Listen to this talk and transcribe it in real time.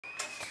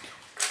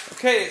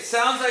Okay, it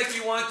sounds like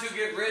you want to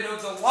get rid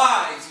of the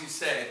y's, you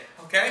say.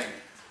 Okay?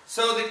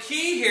 So the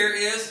key here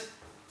is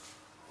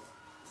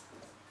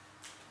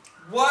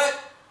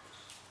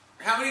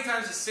how many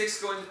times does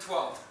 6 go into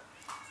 12?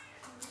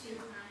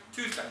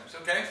 2 times,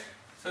 okay?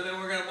 So then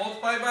we're going to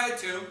multiply by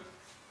 2.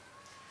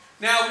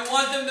 Now we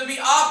want them to be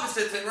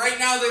opposites, and right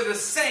now they're the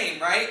same,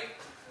 right?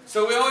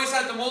 So we always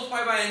have to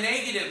multiply by a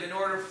negative in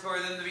order for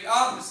them to be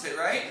opposite,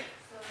 right?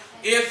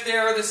 If they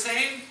are the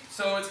same,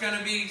 so it's going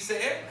to be,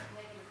 say it?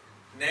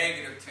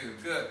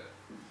 -2. Good.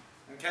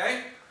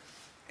 Okay?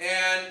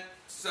 And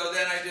so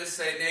then I just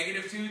say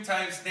 -2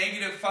 times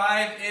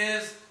 -5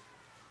 is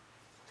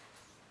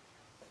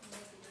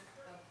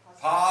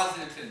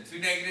positive. 2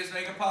 negatives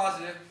make a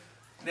positive.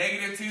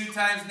 -2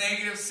 times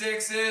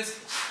 -6 is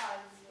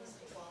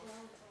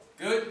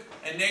good.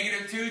 And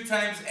 -2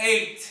 times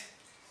 8.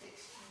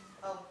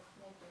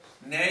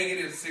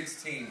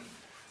 -16.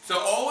 So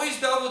always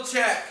double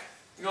check.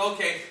 You go,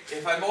 okay,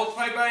 if I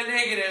multiply by a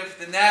negative,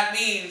 then that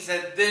means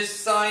that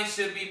this sign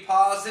should be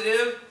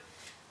positive,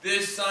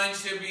 this sign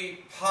should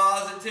be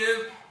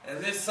positive,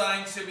 and this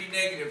sign should be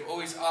negative.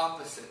 Always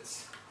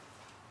opposites.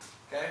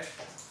 Okay?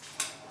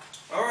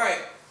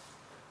 Alright.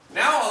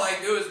 Now all I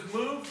do is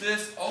move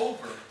this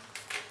over.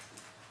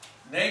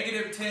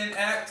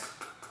 -10x,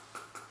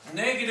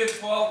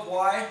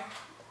 -12y,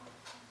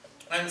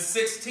 and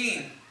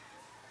 16.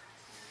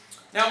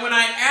 Now when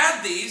I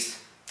add these,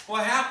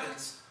 what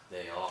happens?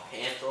 They all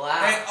cancel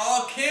out. They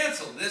all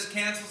cancel. This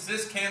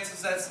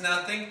cancels, that's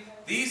nothing.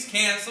 These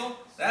cancel,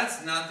 that's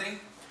nothing.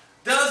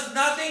 Does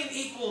nothing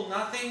equal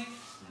nothing?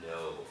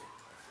 No.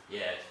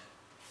 Yes.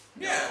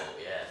 Yeah. No.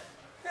 Yes.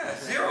 Yeah,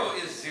 0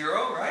 is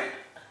 0, right?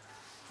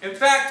 In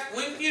fact,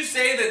 wouldn't you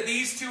say that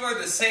these two are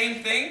the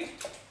same thing?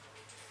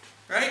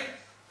 Right?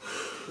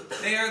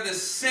 They are the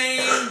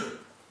same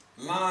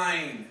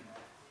line.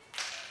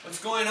 What's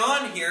going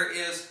on here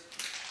is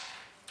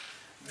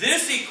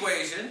this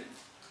equation,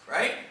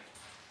 right?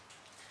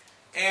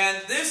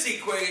 And this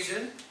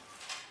equation,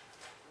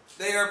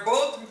 they are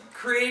both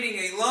creating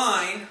a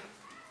line,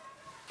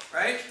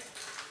 right?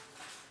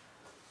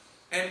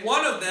 And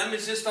one of them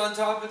is just on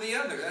top of the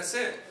other. That's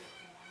it.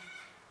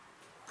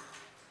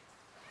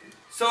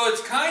 So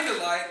it's kind of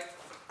like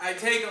I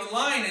take a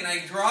line and I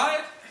draw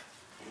it,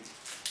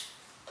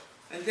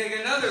 and take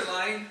another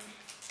line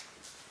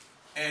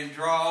and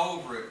draw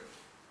over it.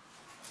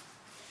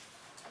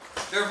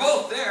 They're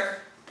both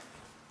there,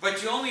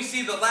 but you only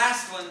see the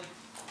last one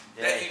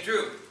that you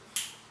drew.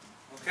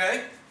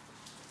 Okay?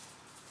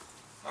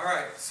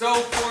 Alright,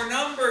 so for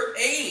number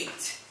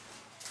 8,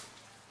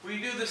 we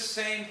do the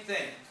same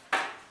thing.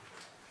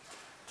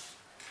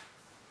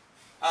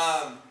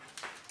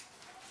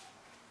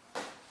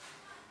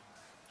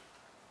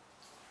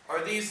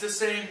 Are these the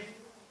same?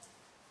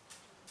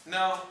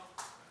 No.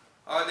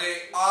 Are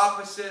they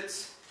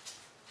opposites?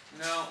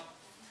 No.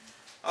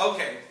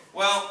 Okay,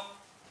 well,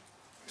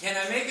 can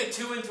I make a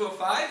 2 into a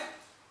 5?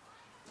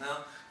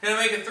 No. Can I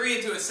make a 3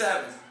 into a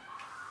 7?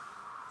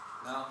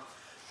 No.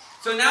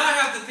 So now I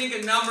have to think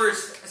of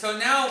numbers. So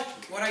now,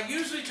 what I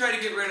usually try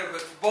to get rid of,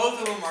 if both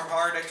of them are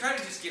hard, I try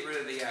to just get rid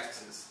of the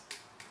x's.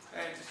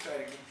 Okay, just try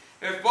to get,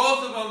 if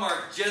both of them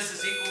are just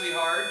as equally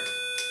hard,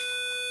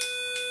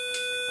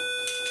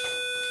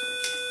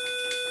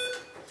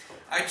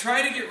 I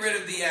try to get rid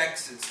of the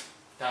x's.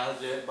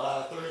 Times it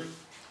by 3.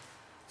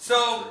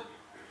 So,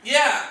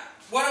 yeah,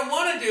 what I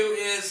want to do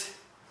is,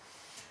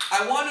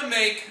 I want to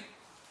make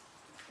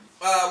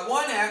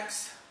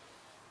 1x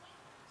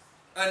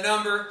a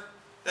number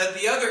that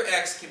the other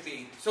x can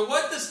be. So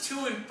what does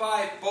 2 and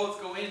 5 both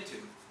go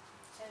into?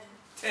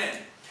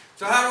 10.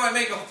 So how do I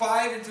make a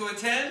 5 into a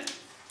 10?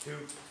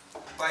 2.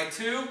 By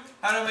 2.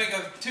 How do I make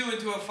a 2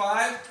 into a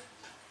 5?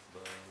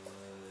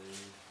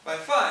 By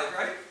 5,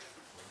 right?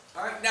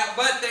 Alright, now,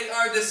 but they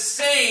are the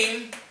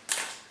same,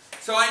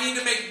 so I need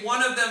to make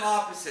one of them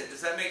opposite.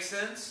 Does that make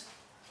sense?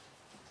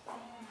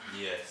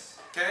 Yes.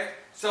 Okay?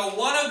 So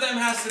one of them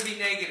has to be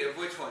negative.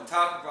 Which one?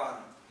 Top or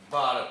bottom?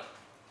 Bottom.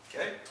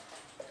 Okay?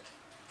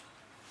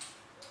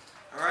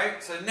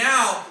 Alright, so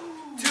now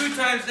 2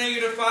 times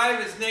 -5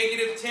 is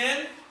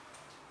 -10.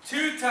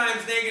 2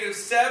 times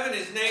 -7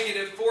 is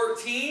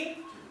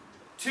 -14.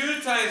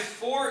 2 times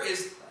 4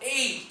 is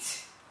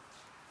 8.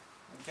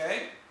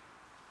 Okay?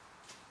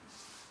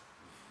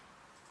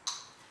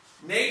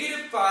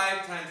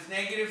 -5 times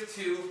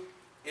 -2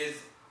 is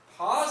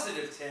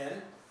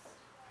 +10.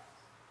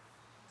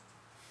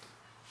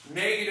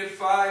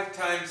 -5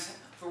 times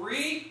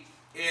 3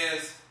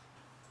 is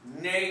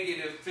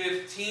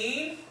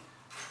 -15.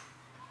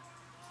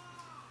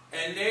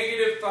 And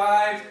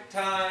 -5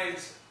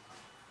 times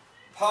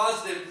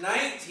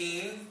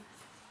 +19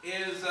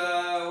 is,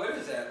 what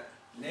is that?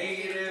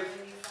 Negative,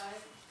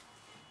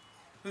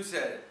 who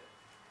said it?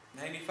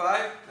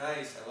 95?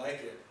 Nice, I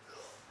like it.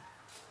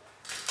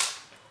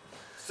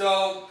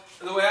 So,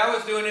 the way I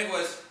was doing it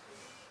was,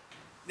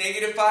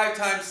 -5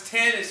 times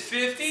 10 is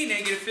 50,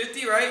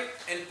 -50, right?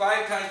 And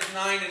 5 times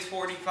 9 is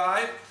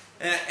 45.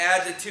 And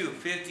add the 2.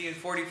 50 and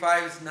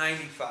 45 is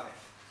 95.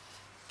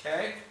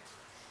 Okay?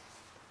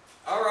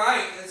 Alright.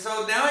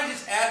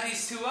 add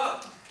these two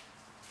up.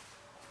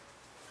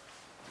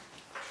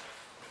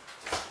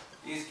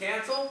 These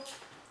cancel.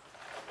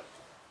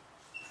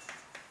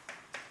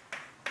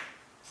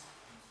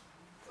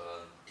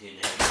 2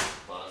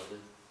 negative, positive.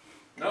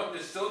 Nope,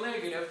 it's still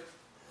negative.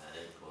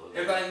 Close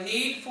If it. I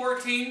need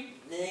 14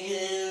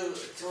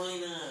 Negative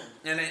 29.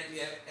 and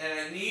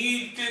I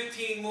need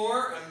 15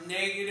 more, I'm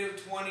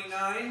negative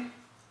 29.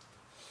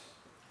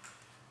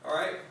 All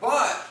right,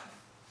 but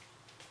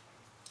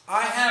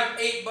I have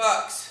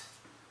 $8,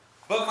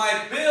 but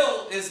my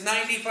bill is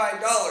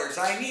 $95.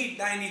 I need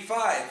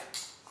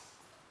 95.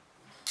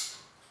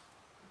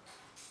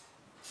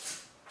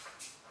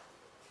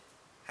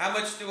 How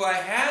much do I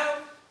have,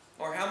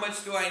 or how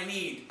much do I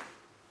need?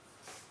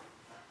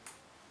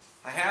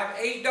 I have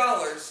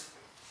 $8,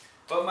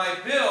 but my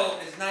bill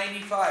is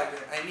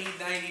 95. I need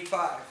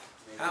 95.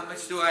 How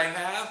much do I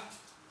have?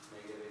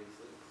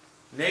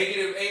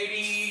 Negative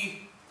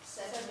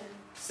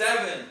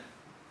 87.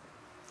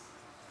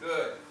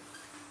 Good.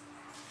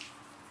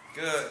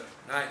 Good.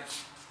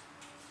 Nice.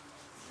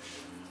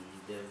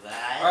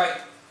 Divide. All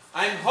right.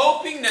 I'm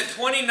hoping that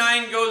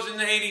 29 goes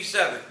into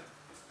 87.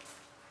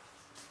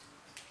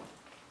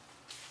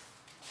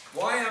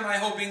 Why am I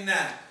hoping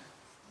that?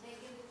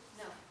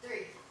 No,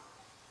 3.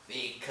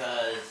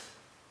 Because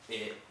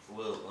it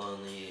will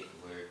only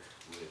work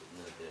with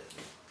no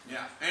decimal.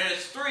 Yeah. And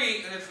it's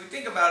 3, and if we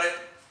think about it,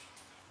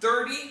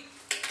 30,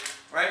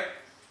 right,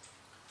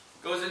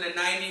 goes into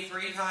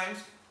 93 times,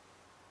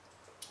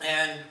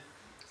 and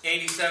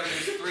 87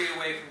 is 3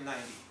 away from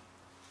 90.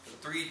 So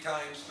 3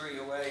 times 3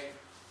 away.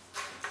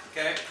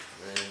 Okay?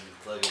 Then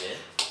plug it in.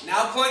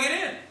 Now plug it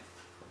in.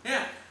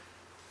 Yeah.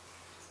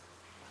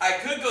 I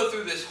could go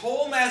through this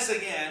whole mess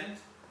again,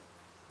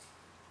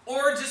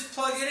 or just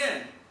plug it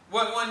in.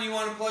 What one do you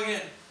want to plug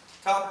in?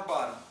 Top or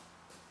bottom?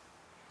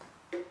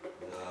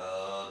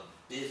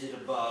 Is it a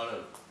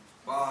bottom?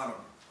 Bottom.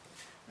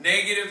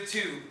 Negative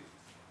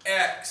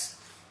 2x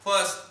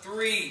plus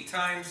 3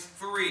 times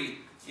 3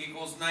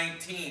 equals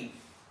 19.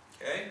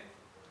 Okay?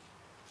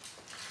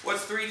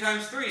 What's 3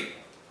 times 3? 9.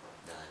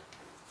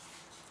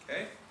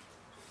 Okay?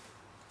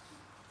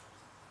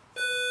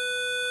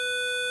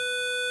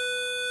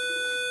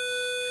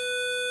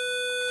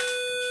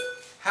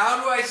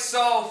 How do I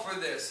solve for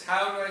this?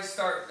 How do I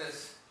start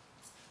this?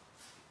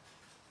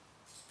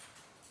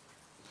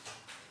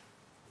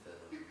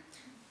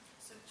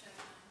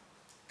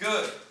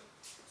 Good.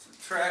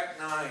 Subtract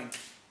 9.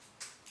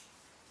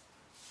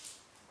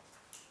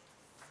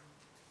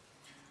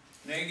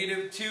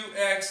 Negative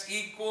 2x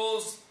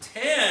equals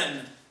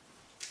 10.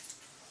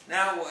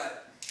 Now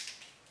what?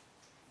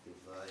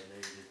 Divide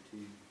negative 2.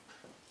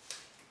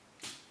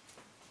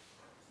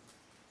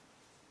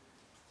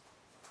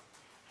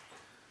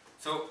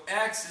 So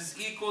x is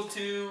equal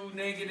to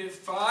negative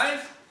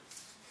 5.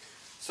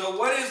 So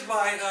what is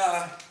my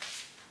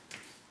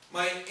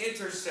my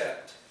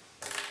intercept?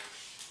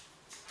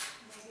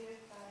 Negative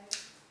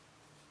 5.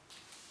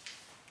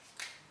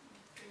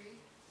 3.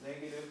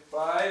 Negative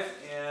 5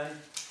 and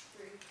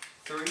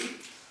 3. 3.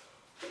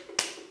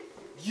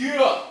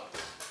 Yeah!